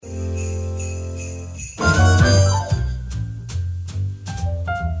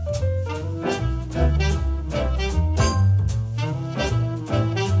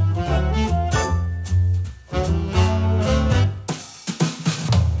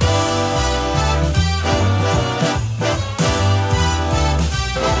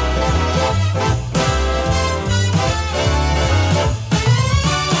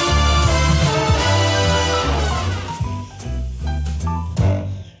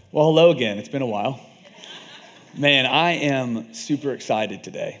Well, hello again. It's been a while. Man, I am super excited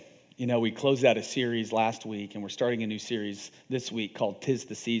today. You know, we closed out a series last week, and we're starting a new series this week called 'Tis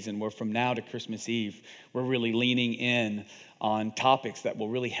the Season, where from now to Christmas Eve, we're really leaning in on topics that will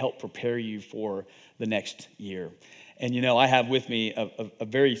really help prepare you for the next year. And, you know, I have with me a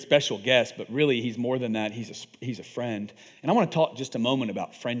very special guest, but really he's more than that. He's a friend. And I want to talk just a moment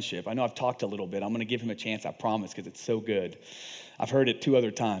about friendship. I know I've talked a little bit. I'm going to give him a chance, I promise, because it's so good. I've heard it 2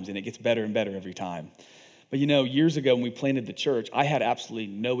 other times, and it gets better and better every time. But you know, years ago when we planted the church, I had absolutely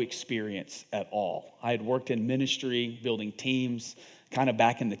no experience at all. I had worked in ministry, building teams, kind of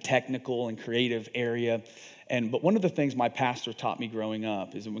back in the technical and creative area. But one of the things my pastor taught me growing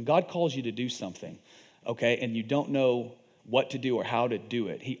up is that when God calls you to do something, okay, and you don't know what to do or how to do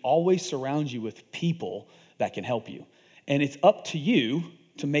it, he always surrounds you with people that can help you. And it's up to you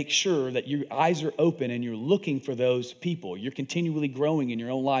to make sure that your eyes are open and you're looking for those people. You're continually growing in your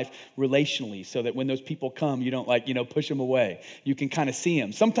own life relationally so that when those people come, you don't push them away. You can kind of see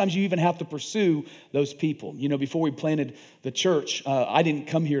them. Sometimes you even have to pursue those people. You know, before we planted the church, I didn't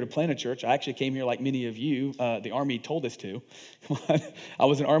come here to plant a church. I actually came here like many of you. The Army told us to. Come on. I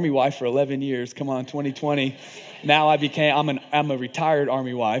was an Army wife for 11 years. Come on, 2020. Now I'm a retired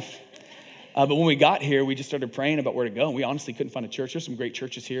Army wife. But when we got here, we just started praying about where to go. And we honestly couldn't find a church. There's some great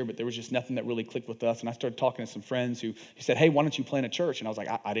churches here, but there was just nothing that really clicked with us. And I started talking to some friends who said, hey, why don't you plant a church? And I was like,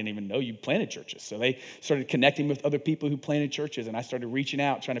 I didn't even know you planted churches. So they started connecting with other people who planted churches. And I started reaching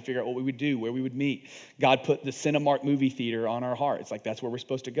out, trying to figure out what we would do, where we would meet. God put the Cinemark movie theater on our heart. It's like, that's where we're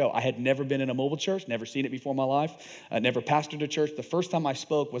supposed to go. I had never been in a mobile church, never seen it before in my life. Never pastored a church. The first time I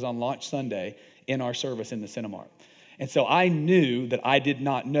spoke was on launch Sunday in our service in the Cinemark. And so I knew that I did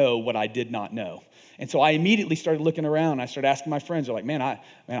not know what I did not know. And so I immediately started looking around. I started asking my friends. They're like, man,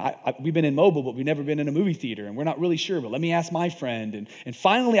 we've been in mobile, but we've never been in a movie theater, and we're not really sure, but let me ask my friend. And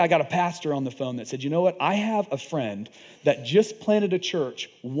finally, I got a pastor on the phone that said, you know what? I have a friend that just planted a church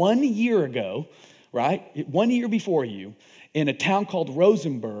 1 year ago, right? 1 year before you, in a town called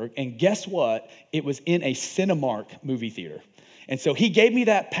Rosenberg, and guess what? It was in a Cinemark movie theater. And so he gave me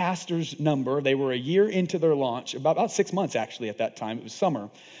that pastor's number. They were a year into their launch, about 6 months actually at that time. It was summer.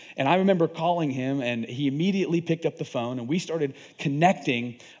 And I remember calling him, and he immediately picked up the phone, and we started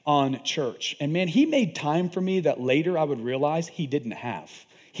connecting on church. And man, he made time for me that later I would realize he didn't have.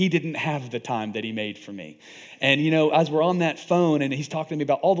 He didn't have the time that he made for me. And, you know, as we're on that phone and he's talking to me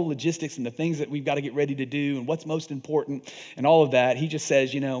about all the logistics and the things that we've got to get ready to do and what's most important and all of that, he just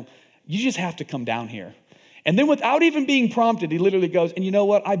says, you know, you just have to come down here. And then without even being prompted, he literally goes, and you know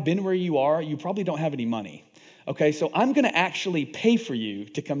what? I've been where you are. You probably don't have any money. Okay, so I'm going to actually pay for you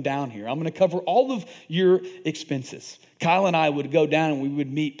to come down here. I'm going to cover all of your expenses. Kyle and I would go down and we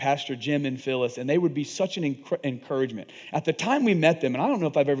would meet Pastor Jim and Phyllis, and they would be such an encouragement. At the time we met them, and I don't know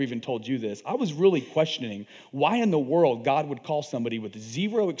if I've ever even told you this, I was really questioning why in the world God would call somebody with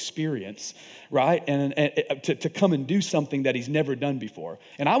zero experience, right, and to come and do something that he's never done before.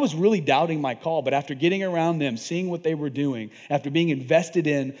 And I was really doubting my call, but after getting around them, seeing what they were doing, after being invested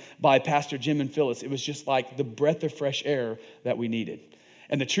in by Pastor Jim and Phyllis, it was just like the breath of fresh air that we needed.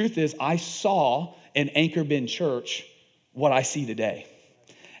 And the truth is, I saw in Anchor Bend Church what I see today.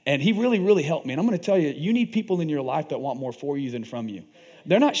 And he really, really helped me. And I'm going to tell you, you need people in your life that want more for you than from you.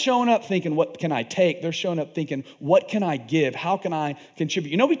 They're not showing up thinking, what can I take? They're showing up thinking, what can I give? How can I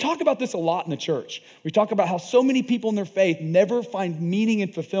contribute? You know, we talk about this a lot in the church. We talk about how so many people in their faith never find meaning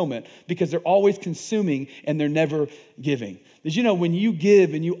and fulfillment because they're always consuming and they're never giving. Did you know when you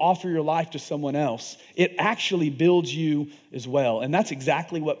give and you offer your life to someone else, it actually builds you as well? And that's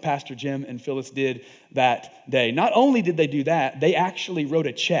exactly what Pastor Jim and Phyllis did that day. Not only did they do that, they actually wrote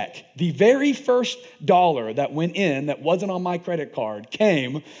a check. The very first dollar that went in that wasn't on my credit card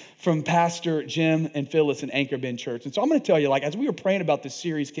came from Pastor Jim and Phyllis in Anchor Bend Church. And so I'm going to tell you, like, as we were praying about this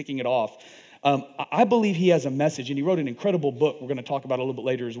series, kicking it off, I believe he has a message, and he wrote an incredible book we're going to talk about a little bit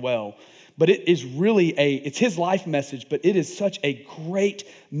later as well. But it is really it's his life message, but it is such a great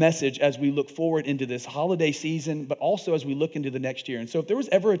message as we look forward into this holiday season, but also as we look into the next year. And so if there was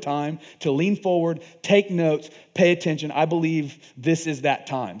ever a time to lean forward, take notes, pay attention, I believe this is that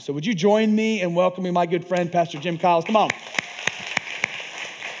time. So would you join me in welcoming my good friend, Pastor Jimn Kyles? Come on.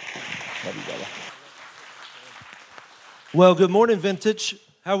 Love you, brother. Well, good morning, Vintage.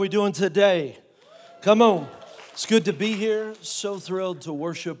 How are we doing today? Come on. It's good to be here. So thrilled to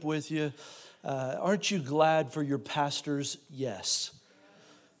worship with you. Aren't you glad for your pastor's yes?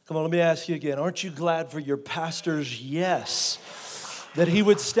 Come on, let me ask you again. Aren't you glad for your pastor's yes? That he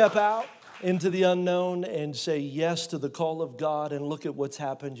would step out into the unknown and say yes to the call of God, and look at what's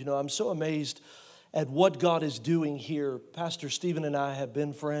happened. You know, I'm so amazed at what God is doing here. Pastor Stephen and I have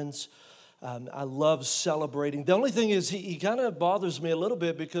been friends. I love celebrating. The only thing is he kind of bothers me a little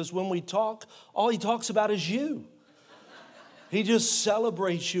bit because when we talk, all he talks about is you. He just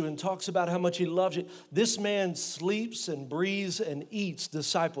celebrates you and talks about how much he loves you. This man sleeps and breathes and eats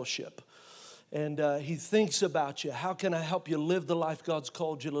discipleship. And he thinks about you. How can I help you live the life God's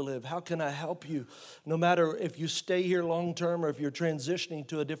called you to live? How can I help you, no matter if you stay here long term or if you're transitioning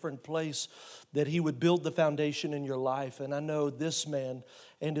to a different place, that he would build the foundation in your life. And I know this man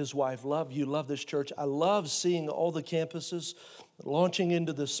and his wife love you, love this church. I love seeing all the campuses launching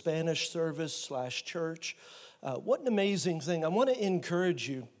into the Spanish service / church. What an amazing thing. I want to encourage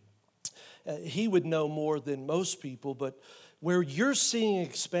you. He would know more than most people, but where you're seeing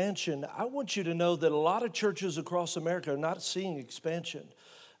expansion, I want you to know that a lot of churches across America are not seeing expansion.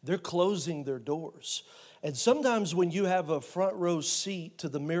 They're closing their doors. And sometimes when you have a front row seat to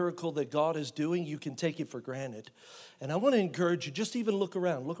the miracle that God is doing, you can take it for granted. And I want to encourage you, just even look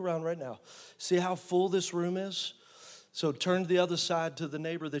around right now. See how full this room is? So turn to the other side to the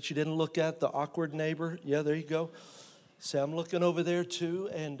neighbor that you didn't look at, the awkward neighbor. Yeah, there you go. Say, I'm looking over there too.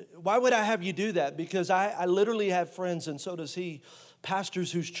 And why would I have you do that? Because I literally have friends, and so does he,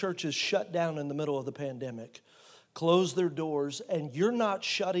 pastors whose churches shut down in the middle of the pandemic, close their doors, and you're not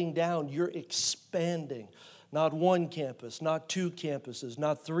shutting down, you're expanding. Not one campus, not two campuses,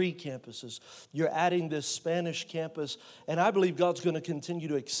 not three campuses. You're adding this Spanish campus, and I believe God's going to continue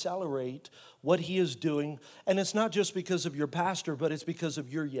to accelerate what he is doing. And it's not just because of your pastor, but it's because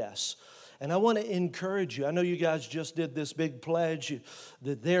of your yes. And I want to encourage you. I know you guys just did this big pledge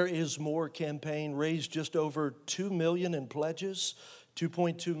that There Is More campaign, raised just over $2 million in pledges,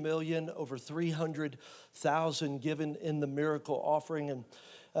 2.2 million, over 300,000 given in the miracle offering. And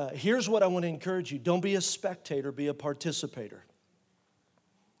here's what I want to encourage you. Don't be a spectator, be a participator.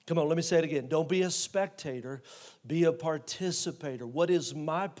 Come on, let me say it again. Don't be a spectator, be a participator. What is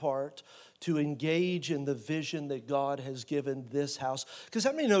my part to engage in the vision that God has given this house? Because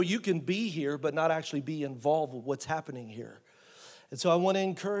how many know you can be here but not actually be involved with what's happening here? And so I want to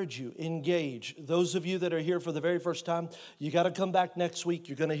encourage you, engage. Those of you that are here for the very first time, you got to come back next week.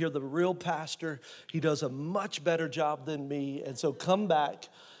 You're going to hear the real pastor. He does a much better job than me. And so come back,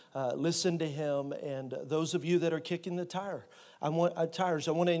 listen to him. And those of you that are kicking the tires, I want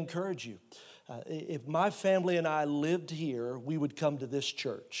to encourage you. If my family and I lived here, we would come to this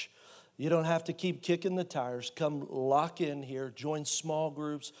church. You don't have to keep kicking the tires. Come lock in here, join small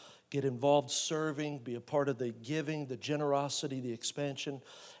groups, get involved serving, be a part of the giving, the generosity, the expansion.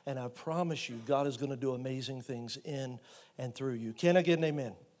 And I promise you, God is going to do amazing things in and through you. Can I get an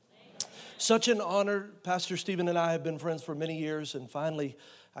amen? Amen. Such an honor. Pastor Stephen and I have been friends for many years, and finally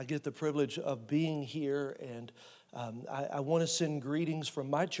I get the privilege of being here. And I want to send greetings from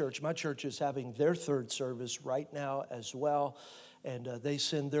my church. My church is having their third service right now as well. And they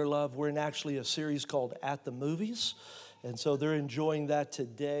send their love. We're in actually a series called At the Movies. And so they're enjoying that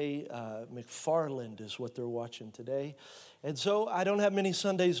today. McFarland is what they're watching today. And so I don't have many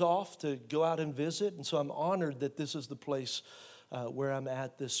Sundays off to go out and visit. And so I'm honored that this is the place where I'm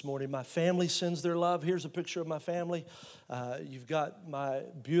at this morning. My family sends their love. Here's a picture of my family. You've got my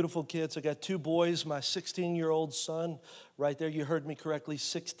beautiful kids. I got 2 boys, my 16-year-old son right there. You heard me correctly,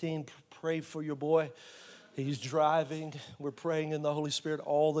 16. Pray for your boy. He's driving. We're praying in the Holy Spirit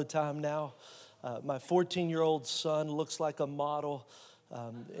all the time now. My 14-year-old son looks like a model.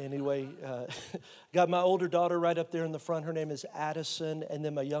 Got my older daughter right up there in the front. Her name is Addison. And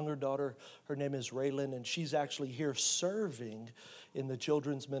then my younger daughter, her name is Raylan. And she's actually here serving in the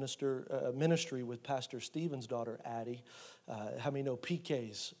children's ministry with Pastor Stephen's daughter, Addie. How many know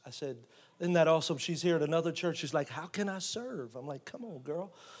PKs? I said, isn't that awesome? She's here at another church. She's like, how can I serve? I'm like, come on,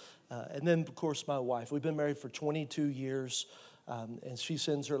 girl. And then, of course, my wife. We've been married for 22 years, and she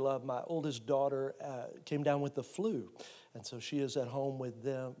sends her love. My oldest daughter came down with the flu, and so she is at home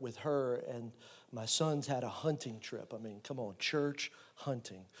with her, and my sons had a hunting trip. I mean, come on, church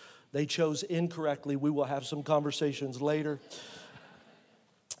hunting. They chose incorrectly. We will have some conversations later.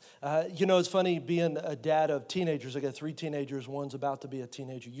 It's funny being a dad of teenagers. I got 3 teenagers. One's about to be a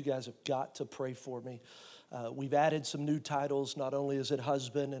teenager. You guys have got to pray for me. We've added some new titles. Not only is it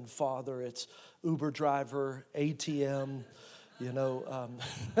husband and father, it's Uber driver, ATM,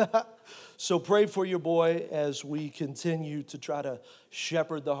 So pray for your boy as we continue to try to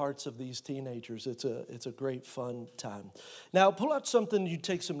shepherd the hearts of these teenagers. It's a great, fun time. Now, pull out something you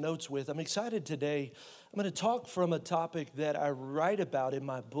take some notes with. I'm excited today. I'm going to talk from a topic that I write about in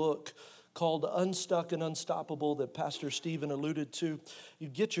my book called Unstuck and Unstoppable that Pastor Stephen alluded to. You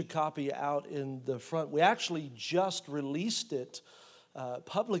get your copy out in the front. We actually just released it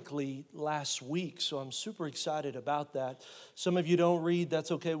publicly last week, so I'm super excited about that. Some of you don't read,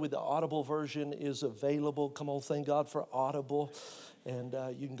 that's okay. With the Audible version is available. Come on, thank God for Audible. And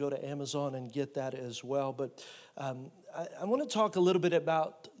you can go to Amazon and get that as well. But I want to talk a little bit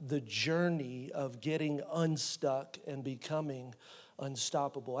about the journey of getting unstuck and becoming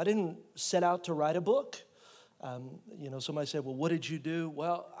unstoppable. I didn't set out to write a book. Somebody said, well, what did you do?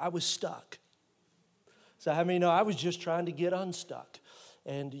 Well, I was stuck. So how many know I was just trying to get unstuck?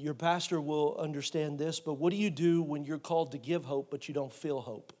 And your pastor will understand this, but what do you do when you're called to give hope, but you don't feel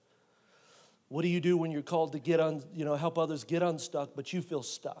hope? What do you do when you're called to help others get unstuck, but you feel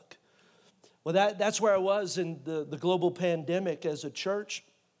stuck? Well, that's where I was in the global pandemic as a church.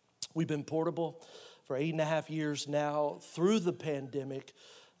 We've been portable for 8.5 years now. Through the pandemic,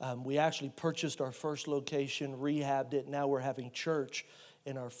 we actually purchased our first location, rehabbed it. Now we're having church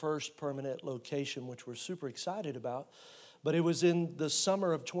in our first permanent location, which we're super excited about. But it was in the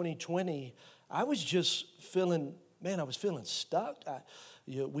summer of 2020, I was just feeling stuck.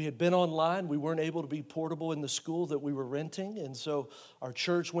 We had been online. We weren't able to be portable in the school that we were renting. And so our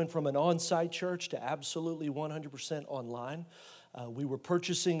church went from an on-site church to absolutely 100% online. We were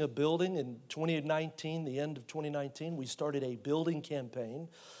purchasing a building in 2019, the end of 2019. We started a building campaign.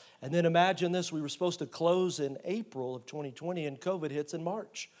 And then imagine this, we were supposed to close in April of 2020 and COVID hits in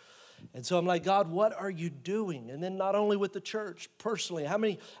March. And so I'm like, God, what are you doing? And then not only with the church, personally, how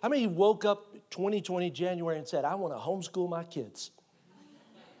many woke up 2020 January and said, I want to homeschool my kids?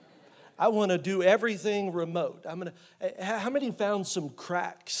 I want to do everything remote. How many found some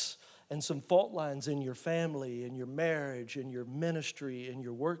cracks and some fault lines in your family, in your marriage, in your ministry, in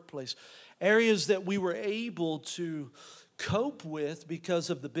your workplace? Areas that we were able to cope with because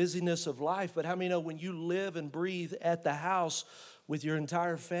of the busyness of life. But how many know when you live and breathe at the house with your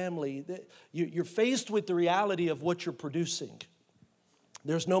entire family, you're faced with the reality of what you're producing.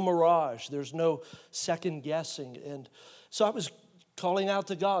 There's no mirage. There's no second guessing. And so I was calling out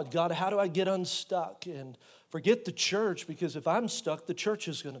to God, how do I get unstuck? And forget the church, because if I'm stuck, the church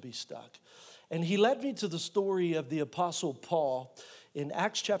is going to be stuck. And he led me to the story of the Apostle Paul in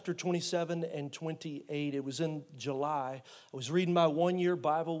Acts chapter 27 and 28. It was in July. I was reading my one-year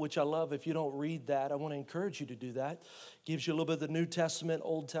Bible, which I love. If you don't read that, I want to encourage you to do that. It gives you a little bit of the New Testament,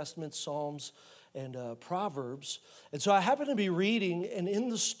 Old Testament, Psalms, and Proverbs. And so I happened to be reading, and in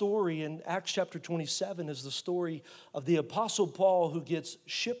the story in Acts chapter 27 is the story of the Apostle Paul who gets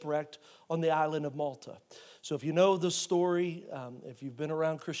shipwrecked on the island of Malta. So if you know the story, if you've been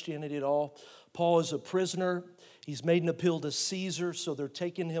around Christianity at all, Paul is a prisoner. He's made an appeal to Caesar, so they're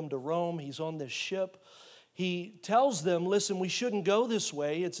taking him to Rome. He's on this ship. He tells them, listen, we shouldn't go this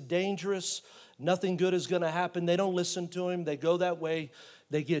way. It's dangerous. Nothing good is going to happen. They don't listen to him. They go that way.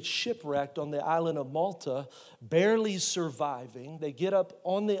 They get shipwrecked on the island of Malta, barely surviving. They get up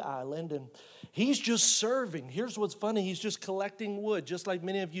on the island, and he's just serving. Here's what's funny. He's just collecting wood, just like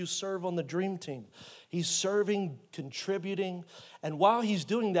many of you serve on the dream team. He's serving, contributing, and while he's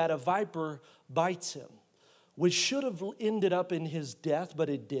doing that, a viper bites him, which should have ended up in his death, but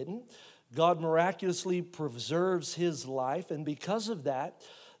it didn't. God miraculously preserves his life, and because of that,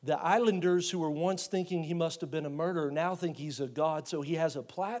 the islanders who were once thinking he must have been a murderer now think he's a god. So he has a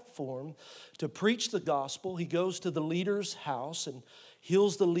platform to preach the gospel. He goes to the leader's house and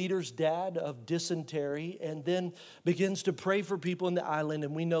heals the leader's dad of dysentery, and then begins to pray for people in the island,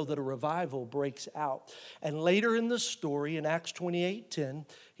 and we know that a revival breaks out. And later in the story, in Acts 28:10,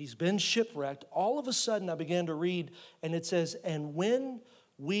 he's been shipwrecked. All of a sudden, I began to read, and it says, and when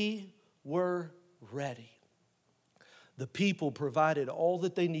we were ready, the people provided all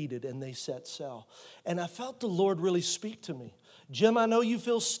that they needed, and they set sail. And I felt the Lord really speak to me. Jim, I know you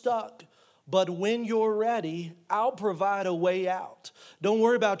feel stuck, but when you're ready, I'll provide a way out. Don't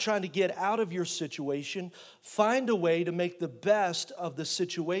worry about trying to get out of your situation. Find a way to make the best of the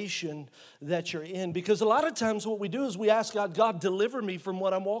situation that you're in. Because a lot of times what we do is we ask God, God, deliver me from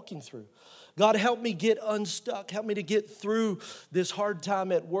what I'm walking through. God, help me get unstuck. Help me to get through this hard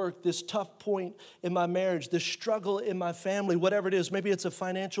time at work, this tough point in my marriage, this struggle in my family, whatever it is. Maybe it's a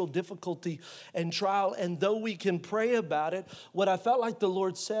financial difficulty and trial. And though we can pray about it, what I felt like the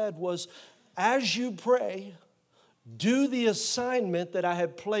Lord said was, as you pray, do the assignment that I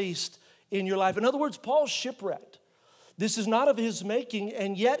have placed in your life. In other words, Paul's shipwrecked. This is not of his making,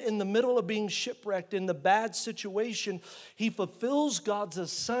 and yet in the middle of being shipwrecked in the bad situation, he fulfills God's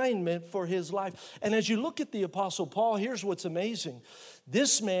assignment for his life. And as you look at the Apostle Paul, here's what's amazing.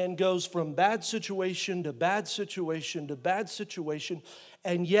 This man goes from bad situation to bad situation to bad situation,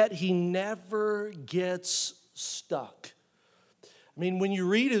 and yet he never gets stuck. I mean, when you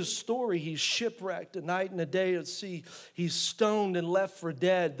read his story, he's shipwrecked a night and a day at sea. He's stoned and left for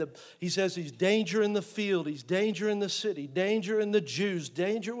dead. He says he's danger in the field, he's danger in the city, danger in the Jews,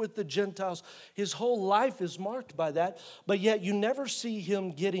 danger with the Gentiles. His whole life is marked by that, but yet you never see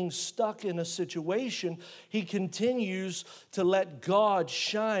him getting stuck in a situation. He continues to let God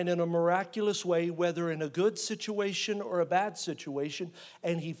shine in a miraculous way, whether in a good situation or a bad situation,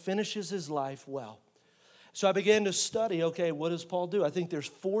 and he finishes his life well. So I began to study, okay, what does Paul do? I think there's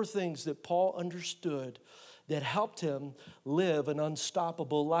 4 things that Paul understood that helped him live an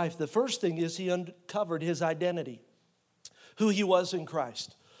unstoppable life. The first thing is he uncovered his identity, who he was in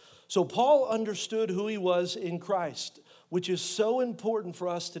Christ. So Paul understood who he was in Christ, which is so important for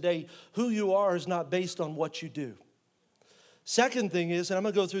us today. Who you are is not based on what you do. Second thing is, and I'm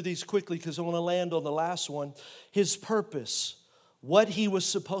going to go through these quickly because I want to land on the last one, his purpose, what he was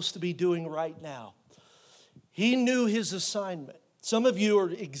supposed to be doing right now. He knew his assignment. Some of you are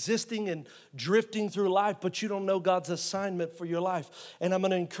existing and drifting through life, but you don't know God's assignment for your life. And I'm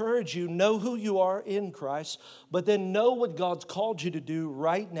going to encourage you, know who you are in Christ, but then know what God's called you to do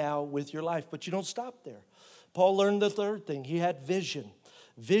right now with your life. But you don't stop there. Paul learned the third thing. He had vision.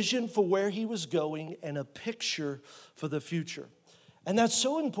 Vision for where he was going and a picture for the future. And that's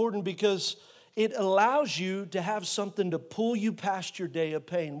so important because it allows you to have something to pull you past your day of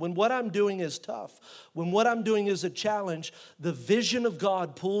pain. When what I'm doing is tough, when what I'm doing is a challenge, the vision of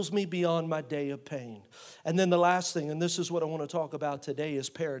God pulls me beyond my day of pain. And then the last thing, and this is what I want to talk about today, is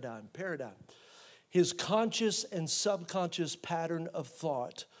paradigm. Paradigm. His conscious and subconscious pattern of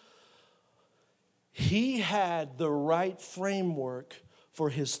thought. He had the right framework for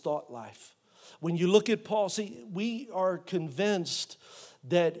his thought life. When you look at Paul, see, we are convinced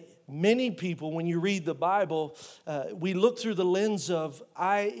that many people, when you read the Bible, we look through the lens of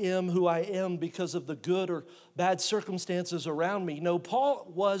I am who I am because of the good or bad circumstances around me. No,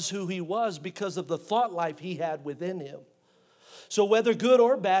 Paul was who he was because of the thought life he had within him. So whether good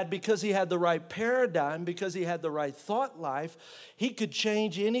or bad, because he had the right paradigm, because he had the right thought life, he could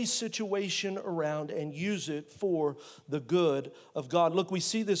change any situation around and use it for the good of God. Look, we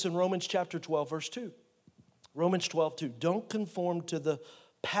see this in Romans chapter 12, verse 2. Romans 12, 2. Don't conform to the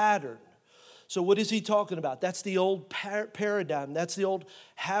pattern. So what is he talking about? That's the old paradigm. That's the old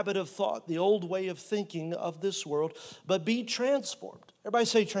habit of thought, the old way of thinking of this world. But be transformed. Everybody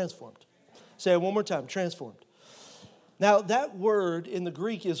say transformed. Say it one more time, transformed. Now that word in the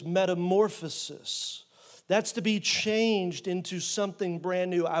Greek is metamorphosis. That's to be changed into something brand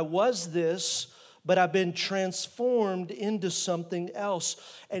new. I was this, but I've been transformed into something else.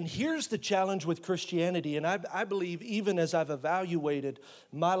 And here's the challenge with Christianity, and I believe even as I've evaluated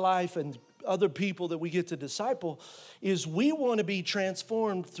my life and other people that we get to disciple, is we want to be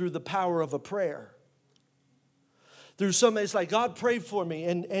transformed through the power of a prayer. Through something, it's like, God prayed for me,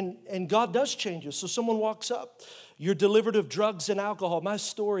 and God does change us. So someone walks up, you're delivered of drugs and alcohol. My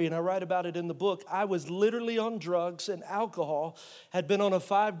story, and I write about it in the book, I was literally on drugs and alcohol, had been on a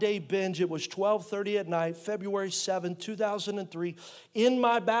 5-day binge. It was 12:30 at night, February 7, 2003, in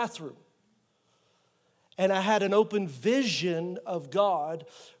my bathroom. And I had an open vision of God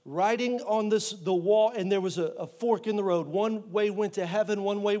writing on the wall, and there was a fork in the road. One way went to heaven,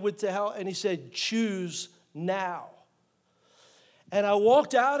 one way went to hell, and he said, choose now. And I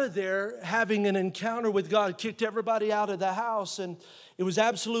walked out of there having an encounter with God, kicked everybody out of the house, and it was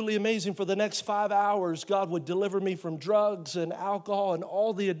absolutely amazing. For the next 5 hours, God would deliver me from drugs and alcohol and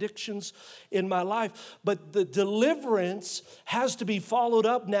all the addictions in my life. But the deliverance has to be followed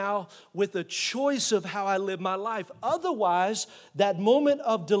up now with a choice of how I live my life. Otherwise, that moment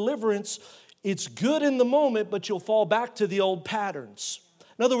of deliverance, it's good in the moment, but you'll fall back to the old patterns.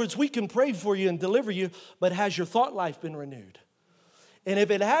 In other words, we can pray for you and deliver you, but has your thought life been renewed? And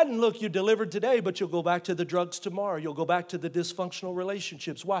if it hadn't, look, you're delivered today, but you'll go back to the drugs tomorrow. You'll go back to the dysfunctional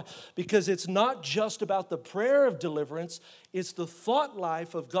relationships. Why? Because it's not just about the prayer of deliverance. It's the thought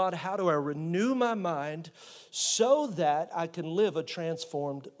life of God, how do I renew my mind so that I can live a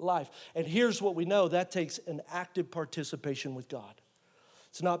transformed life? And here's what we know. That takes an active participation with God.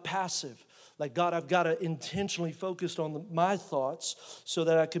 It's not passive. Like, God, I've got to intentionally focus on my thoughts so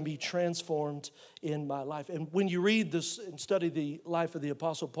that I can be transformed in my life. And when you read this and study the life of the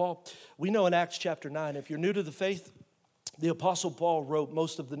Apostle Paul, we know in Acts chapter 9, if you're new to the faith, the Apostle Paul wrote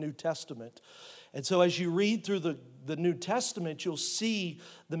most of the New Testament. And so as you read through the New Testament, you'll see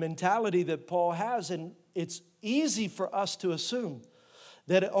the mentality that Paul has. And it's easy for us to assume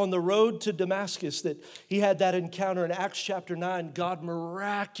That on the road to Damascus, that he had that encounter in Acts chapter 9, God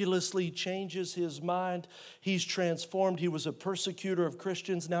miraculously changes his mind. He's transformed. He was a persecutor of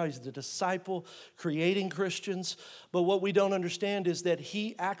Christians. Now he's the disciple creating Christians. But what we don't understand is that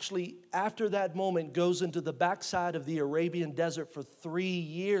he actually, after that moment, goes into the backside of the Arabian desert for 3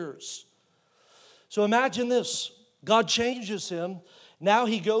 years. So imagine this. God changes him. Now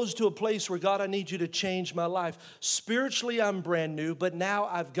he goes to a place where, God, I need you to change my life. Spiritually, I'm brand new, but now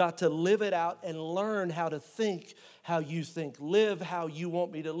I've got to live it out and learn how to think how you think, live how you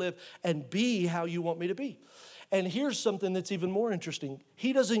want me to live, and be how you want me to be. And here's something that's even more interesting.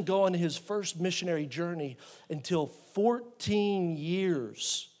 He doesn't go on his first missionary journey until 14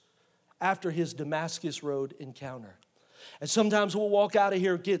 years after his Damascus Road encounter. And sometimes we'll walk out of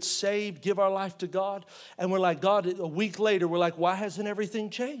here, get saved, give our life to God, and we're like, God, a week later, we're like, why hasn't everything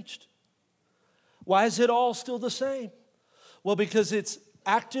changed? Why is it all still the same? Well, because it's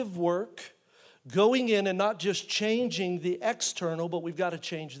active work, going in and not just changing the external, but we've got to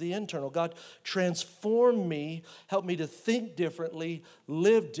change the internal. God, transform me, help me to think differently,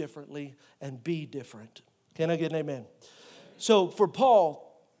 live differently, and be different. Can I get an amen? So for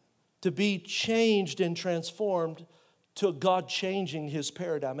Paul to be changed and transformed, to God changing his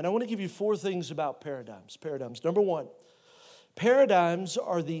paradigm. And I want to give you 4 things about paradigms. Number 1, paradigms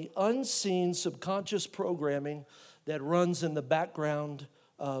are the unseen subconscious programming that runs in the background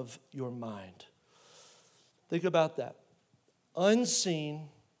of your mind. Think about that. Unseen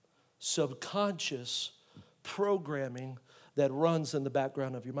subconscious programming that runs in the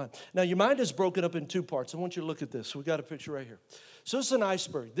background of your mind. Now, your mind is broken up in 2 parts. I want you to look at this. We've got a picture right here. So this is an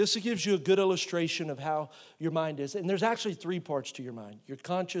iceberg. This gives you a good illustration of how your mind is. And there's actually 3 parts to your mind. Your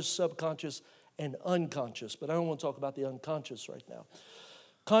conscious, subconscious, and unconscious. But I don't want to talk about the unconscious right now.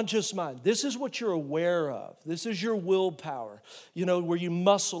 Conscious mind. This is what you're aware of. This is your willpower. You know, where you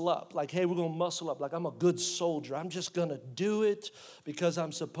muscle up. Like, hey, we're going to muscle up. Like, I'm a good soldier. I'm just going to do it because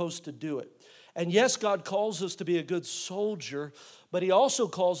I'm supposed to do it. And yes, God calls us to be a good soldier, but he also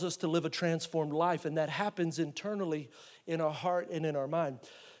calls us to live a transformed life, and that happens internally in our heart and in our mind.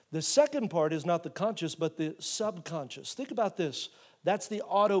 The second part is not the conscious, but the subconscious. Think about this. That's the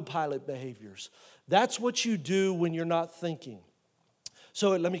autopilot behaviors. That's what you do when you're not thinking.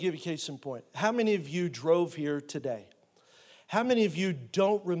 So let me give you a case in point. How many of you drove here today? How many of you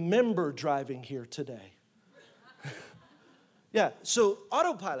don't remember driving here today? Yeah, so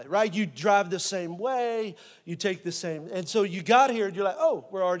autopilot, right? You drive the same way, you take the same, and so you got here and you're like, oh,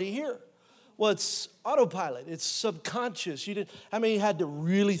 we're already here. Well, it's autopilot, it's subconscious. How many had to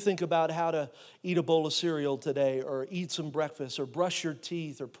really think about how to eat a bowl of cereal today, or eat some breakfast, or brush your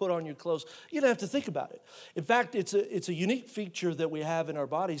teeth, or put on your clothes? You don't have to think about it. In fact, it's a unique feature that we have in our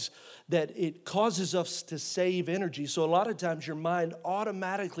bodies that it causes us to save energy. So a lot of times your mind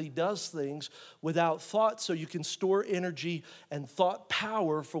automatically does things without thought, so you can store energy and thought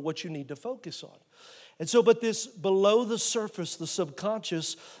power for what you need to focus on. And so, but this below the surface, the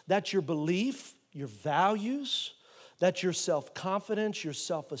subconscious, that's your belief, your values, that's your self-confidence, your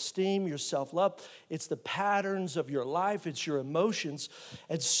self-esteem, your self-love. It's the patterns of your life, it's your emotions.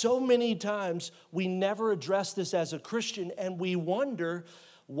 And so many times we never address this as a Christian, and we wonder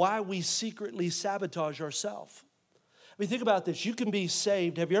why we secretly sabotage ourselves. I mean, think about this. You can be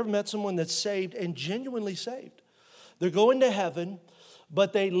saved. Have you ever met someone that's saved and genuinely saved? They're going to heaven,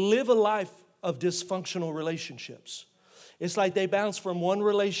 but they live a life of dysfunctional relationships. It's like they bounce from one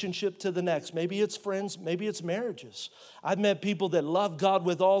relationship to the next. Maybe it's friends, maybe it's marriages. I've met people that love God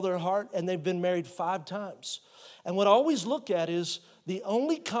with all their heart, and they've been married 5 times. And what I always look at is the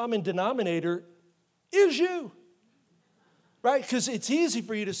only common denominator is you. Right? Because it's easy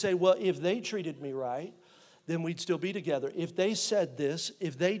for you to say, well, if they treated me right, then we'd still be together. If they said this,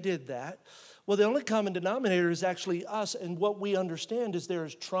 if they did that. Well, the only common denominator is actually us, and what we understand is there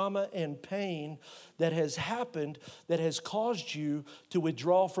is trauma and pain that has happened that has caused you to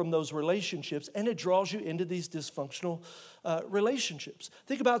withdraw from those relationships, and it draws you into these dysfunctional relationships.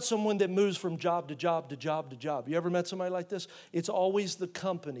 Think about someone that moves from job to job to job to job. You ever met somebody like this? It's always the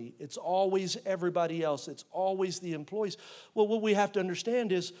company. It's always everybody else. It's always the employees. Well, what we have to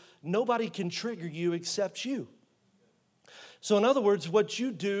understand is nobody can trigger you except you. So in other words, what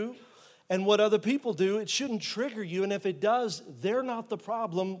you do and what other people do, it shouldn't trigger you. And if it does, they're not the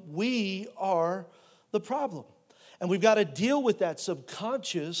problem. We are the problem. And we've got to deal with that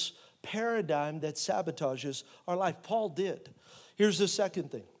subconscious paradigm that sabotages our life. Paul did. Here's the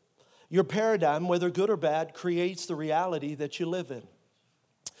second thing. Your paradigm, whether good or bad, creates the reality that you live in.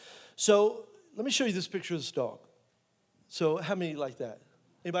 So let me show you this picture of this dog. So how many like that?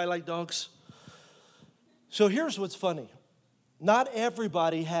 Anybody like dogs? So here's what's funny. Not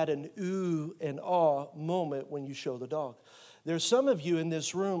everybody had an ooh and awe moment when you show the dog. There's some of you in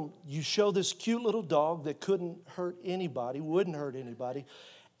this room, you show this cute little dog that couldn't hurt anybody, wouldn't hurt anybody,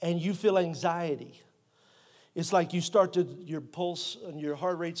 and you feel anxiety. It's like your pulse and your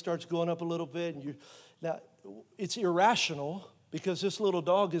heart rate starts going up a little bit. Now, it's irrational because this little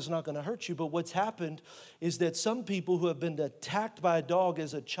dog is not going to hurt you. But what's happened is that some people who have been attacked by a dog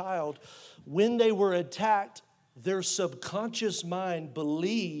as a child, when they were attacked, their subconscious mind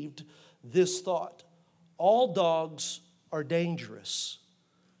believed this thought: all dogs are dangerous.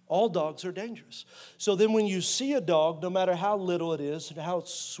 All dogs are dangerous. So then when you see a dog, no matter how little it is and how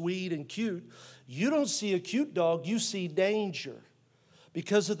sweet and cute, you don't see a cute dog, you see danger.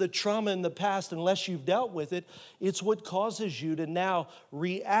 Because of the trauma in the past, unless you've dealt with it, it's what causes you to now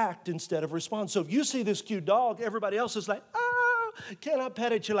react instead of respond. So if you see this cute dog, everybody else is like, can I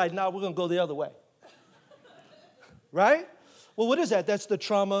pet it? You're like, no, we're going to go the other way. Right? Well, what is that? That's the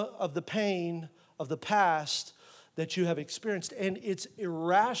trauma of the pain of the past that you have experienced. And it's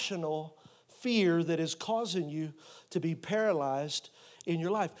irrational fear that is causing you to be paralyzed in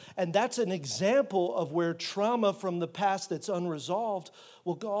your life. And that's an example of where trauma from the past that's unresolved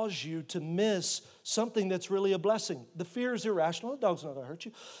will cause you to miss something that's really a blessing. The fear is irrational. The dog's not going to hurt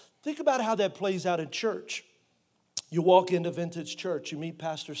you. Think about how that plays out in church. You walk into Vintage Church. You meet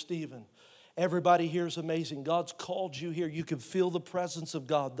Pastor Stephen. Everybody here is amazing. God's called you here. You can feel the presence of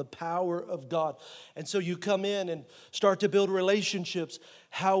God, the power of God. And so you come in and start to build relationships.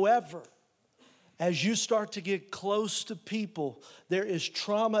 However, as you start to get close to people, there is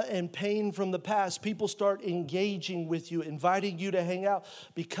trauma and pain from the past. People start engaging with you, inviting you to hang out.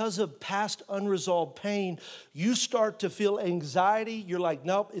 Because of past unresolved pain, you start to feel anxiety. You're like,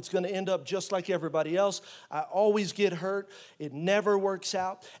 nope, it's going to end up just like everybody else. I always get hurt. It never works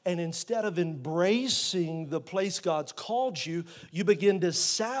out. And instead of embracing the place God's called you, you begin to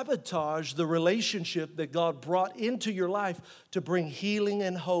sabotage the relationship that God brought into your life to bring healing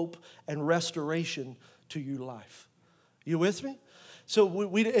and hope and restoration to your life. You with me? So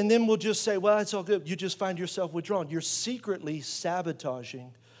and then we'll just say, well, it's all good. You just find yourself withdrawn. You're secretly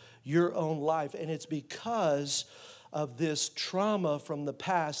sabotaging your own life. And it's because of this trauma from the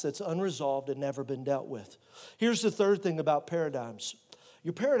past that's unresolved and never been dealt with. Here's the third thing about paradigms.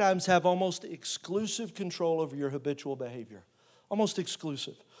 Your paradigms have almost exclusive control over your habitual behavior. Almost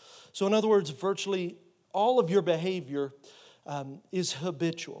exclusive. So in other words, virtually all of your behavior is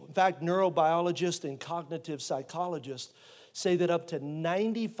habitual. In fact, neurobiologists and cognitive psychologists say that up to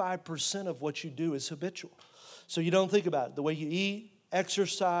 95% of what you do is habitual. So you don't think about it. The way you eat,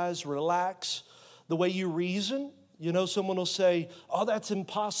 exercise, relax, the way you reason. You know, someone will say, oh, that's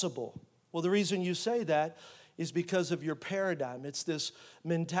impossible. Well, the reason you say that is because of your paradigm. It's this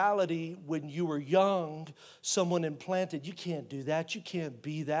mentality when you were young, someone implanted, you can't do that, you can't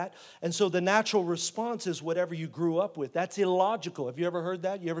be that. And so the natural response is whatever you grew up with. That's illogical. Have you ever heard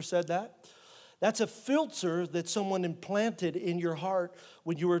that? You ever said that? That's a filter that someone implanted in your heart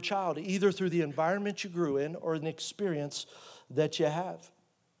when you were a child, either through the environment you grew in or an experience that you have.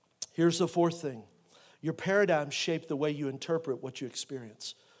 Here's the fourth thing. Your paradigm shaped the way you interpret what you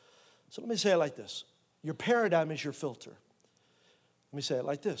experience. So let me say it like this. Your paradigm is your filter. Let me say it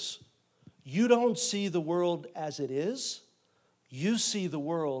like this. You don't see the world as it is. You see the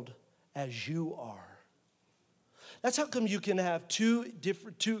world as you are. That's how come you can have two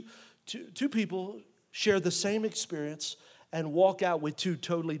people share the same experience and walk out with two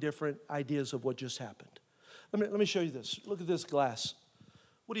totally different ideas of what just happened. Let me show you this. Look at this glass.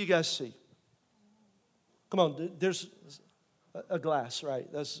 What do you guys see? Come on, there's a glass, right?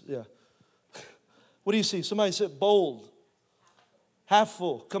 Yeah. What do you see? Somebody said bold. Half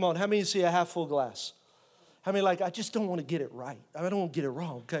full. Come on, how many see a half full glass? How many like, I just don't want to get it right. I don't want to get it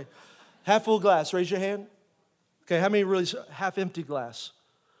wrong, okay? Half full glass, raise your hand. Okay, how many really, half empty glass?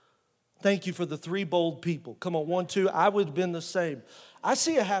 Thank you for the three bold people. Come on, 1, 2, I would have been the same. I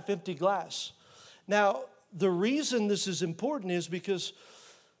see a half empty glass. Now, the reason this is important is because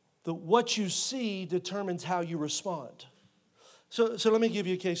what you see determines how you respond. So let me give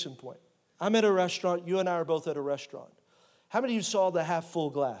you a case in point. I'm at a restaurant. You and I are both at a restaurant. How many of you saw the half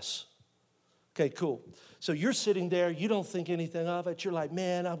full glass? Okay, cool. So you're sitting there. You don't think anything of it. You're like,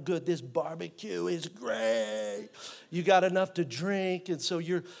 man, I'm good. This barbecue is great. You got enough to drink, and so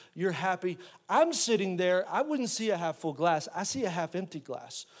you're happy. I'm sitting there. I wouldn't see a half full glass. I see a half empty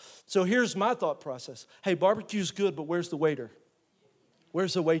glass. So here's my thought process. Hey, barbecue's good, but where's the waiter?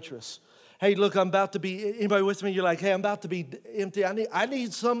 Where's the waitress? Hey, look, I'm about to be, anybody with me? You're like, hey, I'm about to be empty. I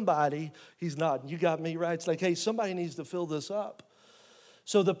need somebody. He's nodding. You got me, right? It's like, hey, somebody needs to fill this up.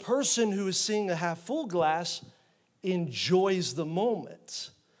 So the person who is seeing a half full glass enjoys the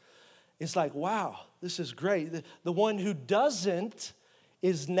moment. It's like, wow, this is great. The one who doesn't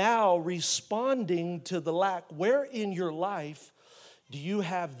is now responding to the lack. Where in your life do you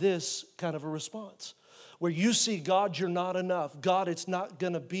have this kind of a response? Where you see, God, you're not enough. God, it's not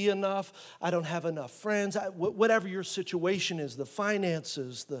going to be enough. I don't have enough friends. Whatever your situation is, the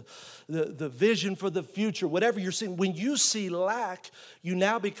finances, the vision for the future, whatever you're seeing. When you see lack, you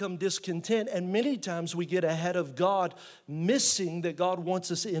now become discontent. And many times we get ahead of God, missing that God wants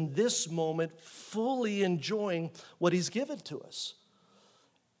us in this moment fully enjoying what He's given to us.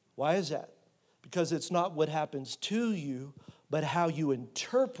 Why is that? Because it's not what happens to you, but how you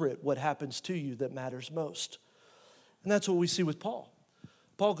interpret what happens to you that matters most. And that's what we see with Paul.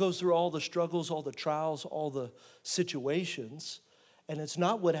 Paul goes through all the struggles, all the trials, all the situations, and it's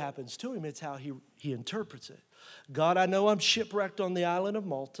not what happens to him, it's how he interprets it. God, I know I'm shipwrecked on the island of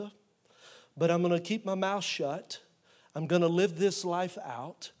Malta, but I'm going to keep my mouth shut. I'm going to live this life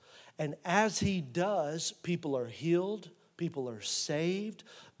out. And as he does, people are healed, people are saved,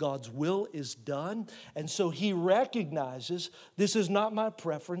 God's will is done. And so he recognizes this is not my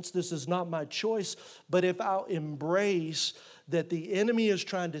preference, this is not my choice, but if I'll embrace that the enemy is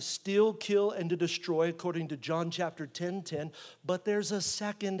trying to steal, kill, and to destroy, according to John chapter 10:10, but there's a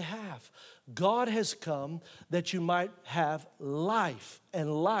second half. God has come that you might have life,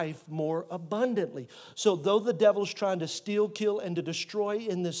 and life more abundantly. So though the devil's trying to steal, kill, and to destroy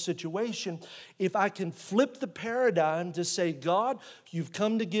in this situation, if I can flip the paradigm to say, God, you've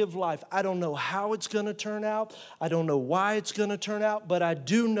come to give life. I don't know how it's going to turn out. I don't know why it's going to turn out, but I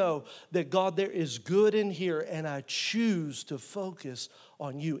do know that, God, there is good in here, and I choose to focus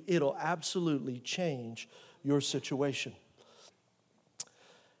on you. It'll absolutely change your situation.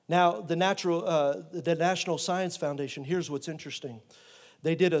 Now, the National Science Foundation, here's what's interesting.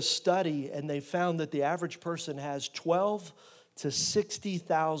 They did a study, and they found that the average person has 12 to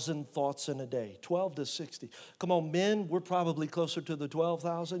 60,000 thoughts in a day. 12 to 60. Come on, men, we're probably closer to the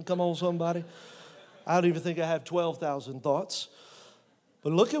 12,000. Come on, somebody. I don't even think I have 12,000 thoughts.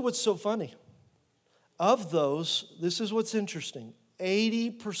 But look at what's so funny. Of those, this is what's interesting.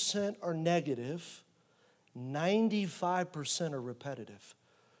 80% are negative, 95% are repetitive.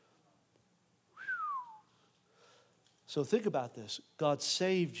 So think about this. God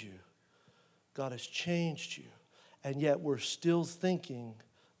saved you. God has changed you. And yet we're still thinking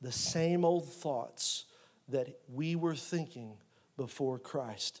the same old thoughts that we were thinking before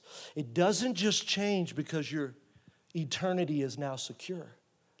Christ. It doesn't just change because your eternity is now secure.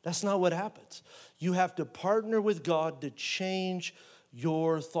 That's not what happens. You have to partner with God to change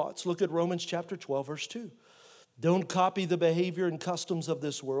your thoughts. Look at Romans chapter 12, verse 2. Don't copy the behavior and customs of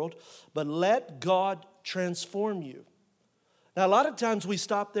this world, but let God transform you. Now, a lot of times we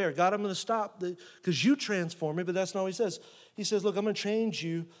stop there. God, I'm going to stop because you transform me, but that's not what he says. He says, look, I'm going to change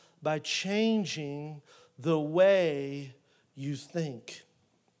you by changing the way you think.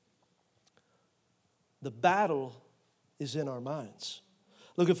 The battle is in our minds.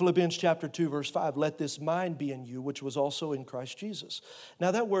 Look at Philippians chapter 2, verse 5. Let this mind be in you, which was also in Christ Jesus.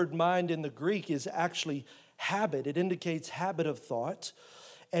 Now, that word mind in the Greek is actually habit. It indicates habit of thought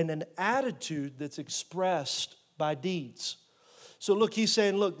and an attitude that's expressed by deeds. So look, he's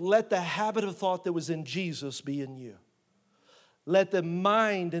saying, look, let the habit of thought that was in Jesus be in you. Let the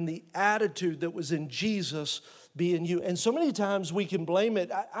mind and the attitude that was in Jesus be in you. And so many times we can blame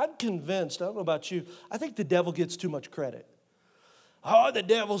it. I'm convinced, I don't know about you, I think the devil gets too much credit. Oh, the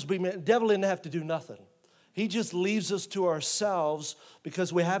devil didn't have to do nothing. He just leaves us to ourselves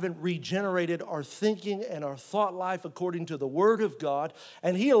because we haven't regenerated our thinking and our thought life according to the Word of God.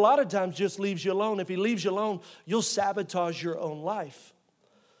 And he a lot of times just leaves you alone. If he leaves you alone, you'll sabotage your own life.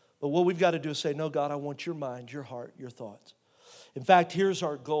 But what we've got to do is say, no, God, I want your mind, your heart, your thoughts. In fact, here's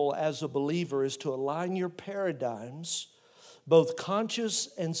our goal as a believer is to align your paradigms, both conscious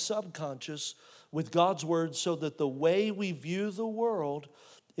and subconscious, with God's Word so that the way we view the world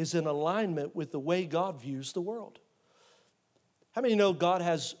is in alignment with the way God views the world. How many know God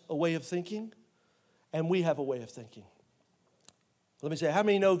has a way of thinking and we have a way of thinking? Let me say, how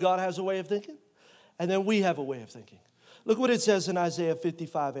many know God has a way of thinking and then we have a way of thinking? Look what it says in Isaiah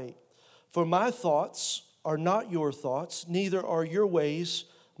 55:8. For my thoughts are not your thoughts, neither are your ways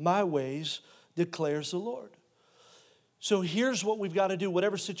my ways, declares the Lord. So here's what we've got to do.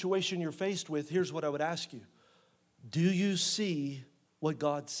 Whatever situation you're faced with, here's what I would ask you. Do you see what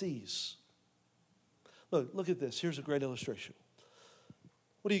God sees? Look at this. Here's a great illustration.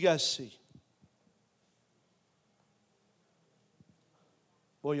 What do you guys see?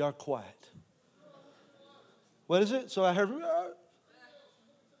 Boy, you are quiet. What is it? So I heard,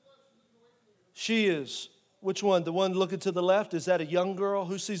 she is Which one? The one looking to the left? Is that a young girl?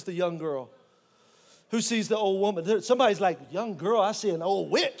 Who sees the young girl? Who sees the old woman? Somebody's like, young girl, I see an old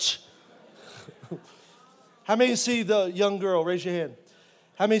witch. How many see the young girl? Raise your hand.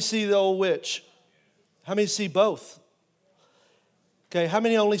 How many see the old witch? How many see both? Okay, how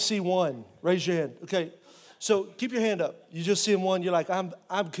many only see one? Raise your hand. Okay, so keep your hand up. You just seeing one, you're like,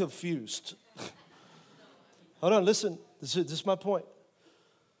 I'm confused. Hold on, listen. This is my point.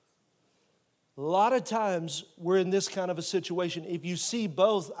 A lot of times we're in this kind of a situation. If you see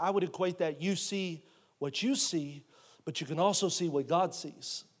both, I would equate that you see what you see, but you can also see what God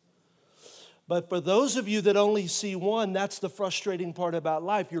sees. But for those of you that only see one, that's the frustrating part about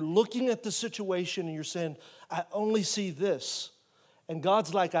life. You're looking at the situation and you're saying, I only see this. And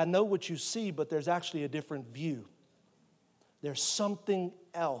God's like, I know what you see, but there's actually a different view. There's something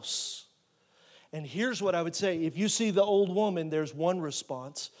else. And here's what I would say. If you see the old woman, there's one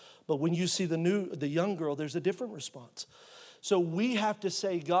response. But when you see the young girl, there's a different response. So we have to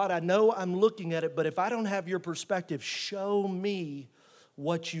say, God, I know I'm looking at it, but if I don't have your perspective, show me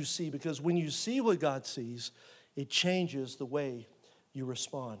what you see. Because when you see what God sees, it changes the way you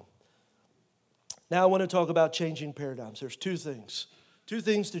respond. Now I want to talk about changing paradigms. There's two things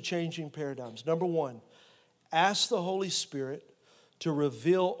to changing paradigms. Number one, ask the Holy Spirit to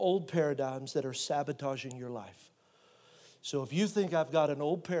reveal old paradigms that are sabotaging your life. So if you think I've got an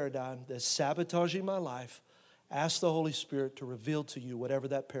old paradigm that's sabotaging my life, ask the Holy Spirit to reveal to you whatever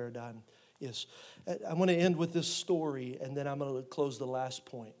that paradigm is. I want to end with this story, and then I'm going to close the last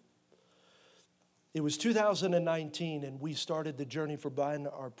point. It was 2019, and we started the journey for buying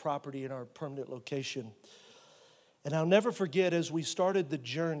our property in our permanent location. And I'll never forget, as we started the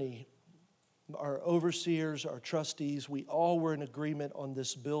journey, our overseers, our trustees, we all were in agreement on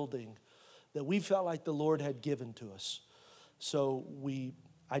this building that we felt like the Lord had given to us. So we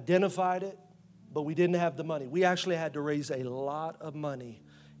identified it, but we didn't have the money. We actually had to raise a lot of money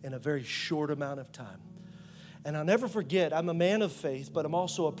in a very short amount of time. And I'll never forget, I'm a man of faith, but I'm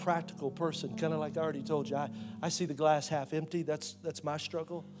also a practical person. Kind of like I already told you, I see the glass half empty. That's my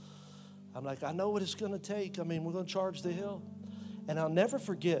struggle. I'm like, I know what it's going to take. I mean, we're going to charge the hill. And I'll never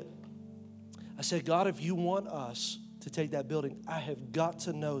forget, I said, God, if you want us to take that building, I have got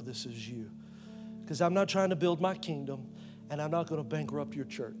to know this is you. Because I'm not trying to build my kingdom, and I'm not going to bankrupt your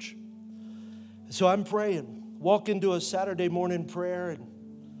church. So I'm praying, walk into a Saturday morning prayer, and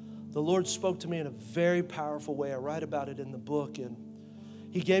the Lord spoke to me in a very powerful way. I write about it in the book, and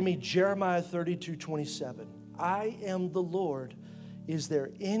He gave me Jeremiah 32:27. I am the Lord. Is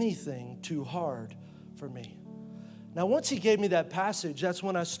there anything too hard for me? Now, once He gave me that passage, that's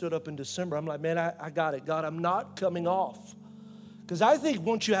when I stood up in December. I'm like, man, I got it. God, I'm not coming off. Because I think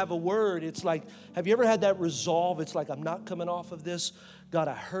once you have a word, it's like, have you ever had that resolve? It's like, I'm not coming off of this. God,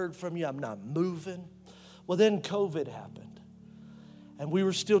 I heard from you. I'm not moving. Well, then COVID happened. And we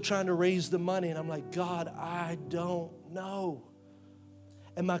were still trying to raise the money. And I'm like, God, I don't know.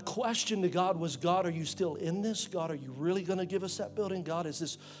 And my question to God was, God, are you still in this? God, are you really going to give us that building? God, is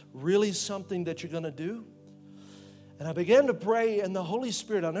this really something that you're going to do? And I began to pray, and the Holy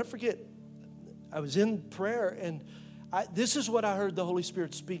Spirit, I'll never forget, I was in prayer, and this is what I heard the Holy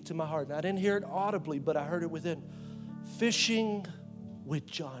Spirit speak to my heart. And I didn't hear it audibly, but I heard it within. Fishing with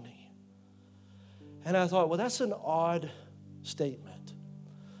Johnny. And I thought, well, that's an odd statement.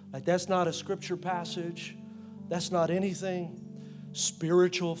 Like, that's not a scripture passage. That's not anything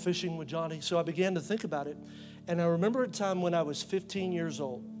spiritual, fishing with Johnny. So I began to think about it. And I remember a time when I was 15 years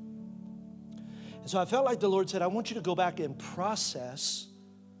old. And so I felt like the Lord said, I want you to go back and process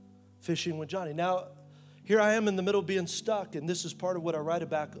fishing with Johnny. Now, here I am in the middle of being stuck, and this is part of what I write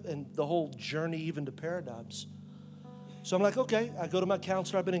about in the whole journey even to paradigms. So I'm like, okay, I go to my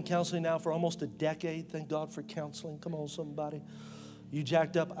counselor. I've been in counseling now for almost a decade. Thank God for counseling. Come on, somebody. You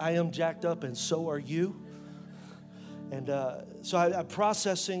jacked up? I am jacked up, and so are you. And so I'm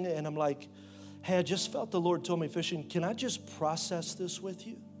processing, and I'm like, hey, I just felt the Lord told me fishing. Can I just process this with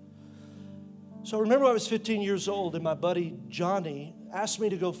you? So I remember I was 15 years old, and my buddy Johnny asked me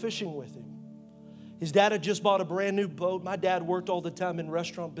to go fishing with him. His dad had just bought a brand new boat. My dad worked all the time in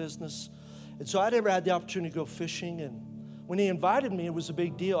restaurant business. And so I never had the opportunity to go fishing. And when he invited me, it was a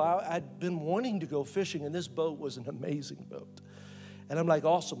big deal. I'd been wanting to go fishing, and this boat was an amazing boat. And I'm like,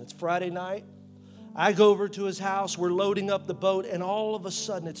 awesome. It's Friday night. I go over to his house. We're loading up the boat, and all of a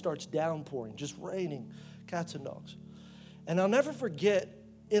sudden it starts downpouring, just raining, cats and dogs. And I'll never forget,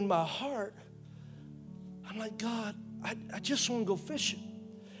 in my heart, I'm like, God, I just want to go fishing.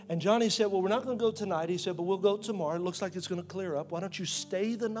 And Johnny said, well, we're not going to go tonight. He said, but we'll go tomorrow. It looks like it's going to clear up. Why don't you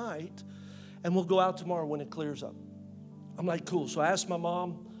stay the night, and we'll go out tomorrow when it clears up. I'm like, cool. So I asked my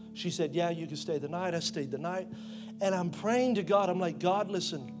mom. She said, yeah, you can stay the night. I stayed the night. And I'm praying to God. I'm like, God,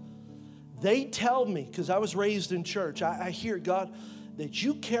 listen, they tell me, because I was raised in church, I hear, God, that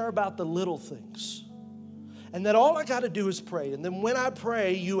you care about the little things. And that all I got to do is pray. And then when I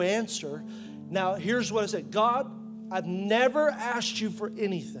pray, you answer. Now, here's what I said. God, I've never asked you for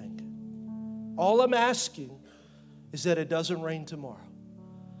anything. All I'm asking is that it doesn't rain tomorrow.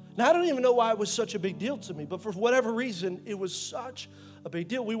 Now, I don't even know why it was such a big deal to me, but for whatever reason, it was such a big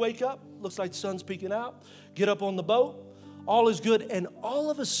deal. We wake up, looks like the sun's peeking out, get up on the boat, all is good, and all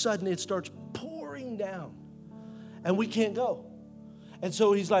of a sudden it starts pouring down, and we can't go. And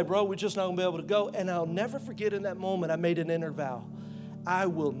so he's like, bro, we're just not going to be able to go. And I'll never forget in that moment, I made an inner vow. I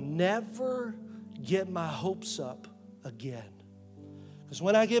will never get my hopes up again. Because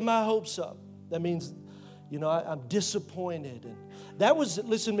when I get my hopes up, that means, I'm disappointed. And that was,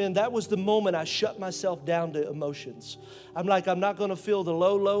 listen, man, that was the moment I shut myself down to emotions. I'm like, I'm not going to feel the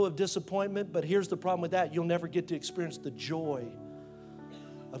low of disappointment, but here's the problem with that. You'll never get to experience the joy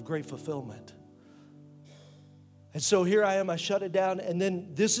of great fulfillment. And so here I am, I shut it down, and then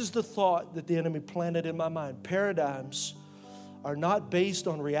this is the thought that the enemy planted in my mind. Paradigms are not based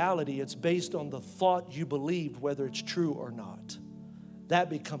on reality. It's based on the thought you believed, whether it's true or not. That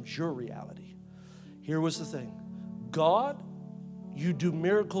becomes your reality. Here was the thing. God, you do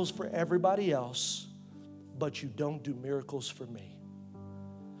miracles for everybody else, but you don't do miracles for me.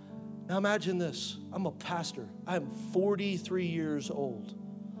 Now imagine this. I'm a pastor. I am 43 years old.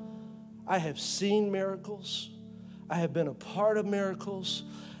 I have seen miracles. I have been a part of miracles.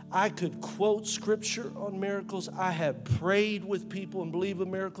 I could quote scripture on miracles. I have prayed with people and believed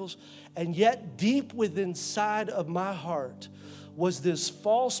in miracles. And yet deep within inside of my heart was this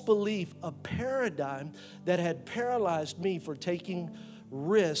false belief, a paradigm that had paralyzed me for taking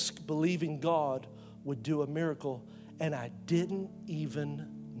risk, believing God would do a miracle. And I didn't even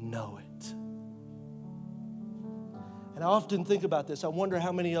know it. And I often think about this. I wonder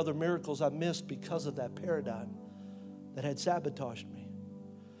how many other miracles I missed because of that paradigm that had sabotaged me.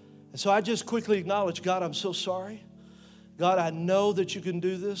 And so I just quickly acknowledge, God, I'm so sorry. God, I know that you can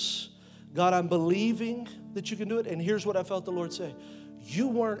do this. God, I'm believing that you can do it. And here's what I felt the Lord say. You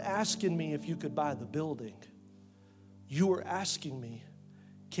weren't asking me if you could buy the building. You were asking me,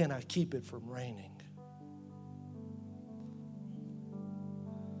 can I keep it from raining?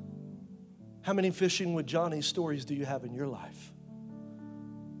 How many Fishing with Johnny stories do you have in your life?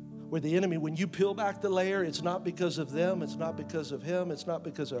 Where the enemy, when you peel back the layer, it's not because of them, it's not because of him, it's not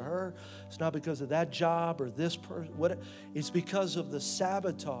because of her, it's not because of that job or this person. It's because of the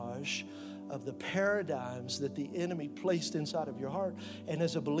sabotage of the paradigms that the enemy placed inside of your heart. And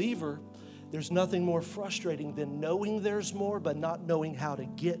as a believer, there's nothing more frustrating than knowing there's more, but not knowing how to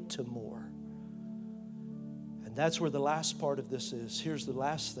get to more. And that's where the last part of this is. Here's the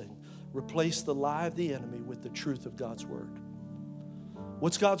last thing. Replace the lie of the enemy with the truth of God's word.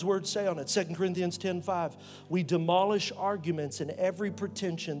 What's God's word say on it? 2 Corinthians 10:5. We demolish arguments and every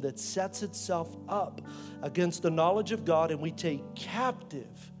pretension that sets itself up against the knowledge of God, and we take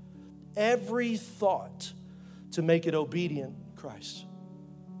captive every thought to make it obedient to Christ.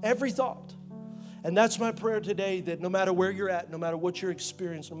 Every thought. And that's my prayer today, that no matter where you're at, no matter what you're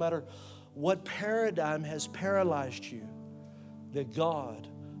experiencing, no matter what paradigm has paralyzed you, that God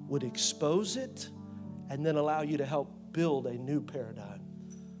would expose it and then allow you to help build a new paradigm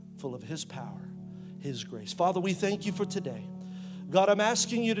full of His power, His grace. Father, we thank you for today. God, I'm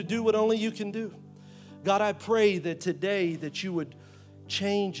asking you to do what only you can do. God, I pray that today that you would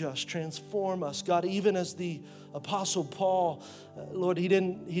change us, transform us. God, even as the Apostle Paul, Lord, he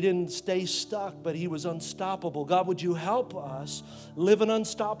didn't stay stuck, but he was unstoppable. God, would you help us live an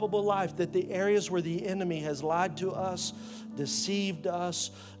unstoppable life, that the areas where the enemy has lied to us, deceived us,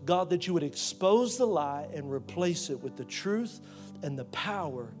 God, that you would expose the lie and replace it with the truth and the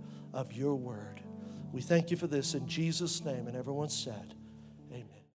power of your word. We thank you for this in Jesus' name. And everyone said,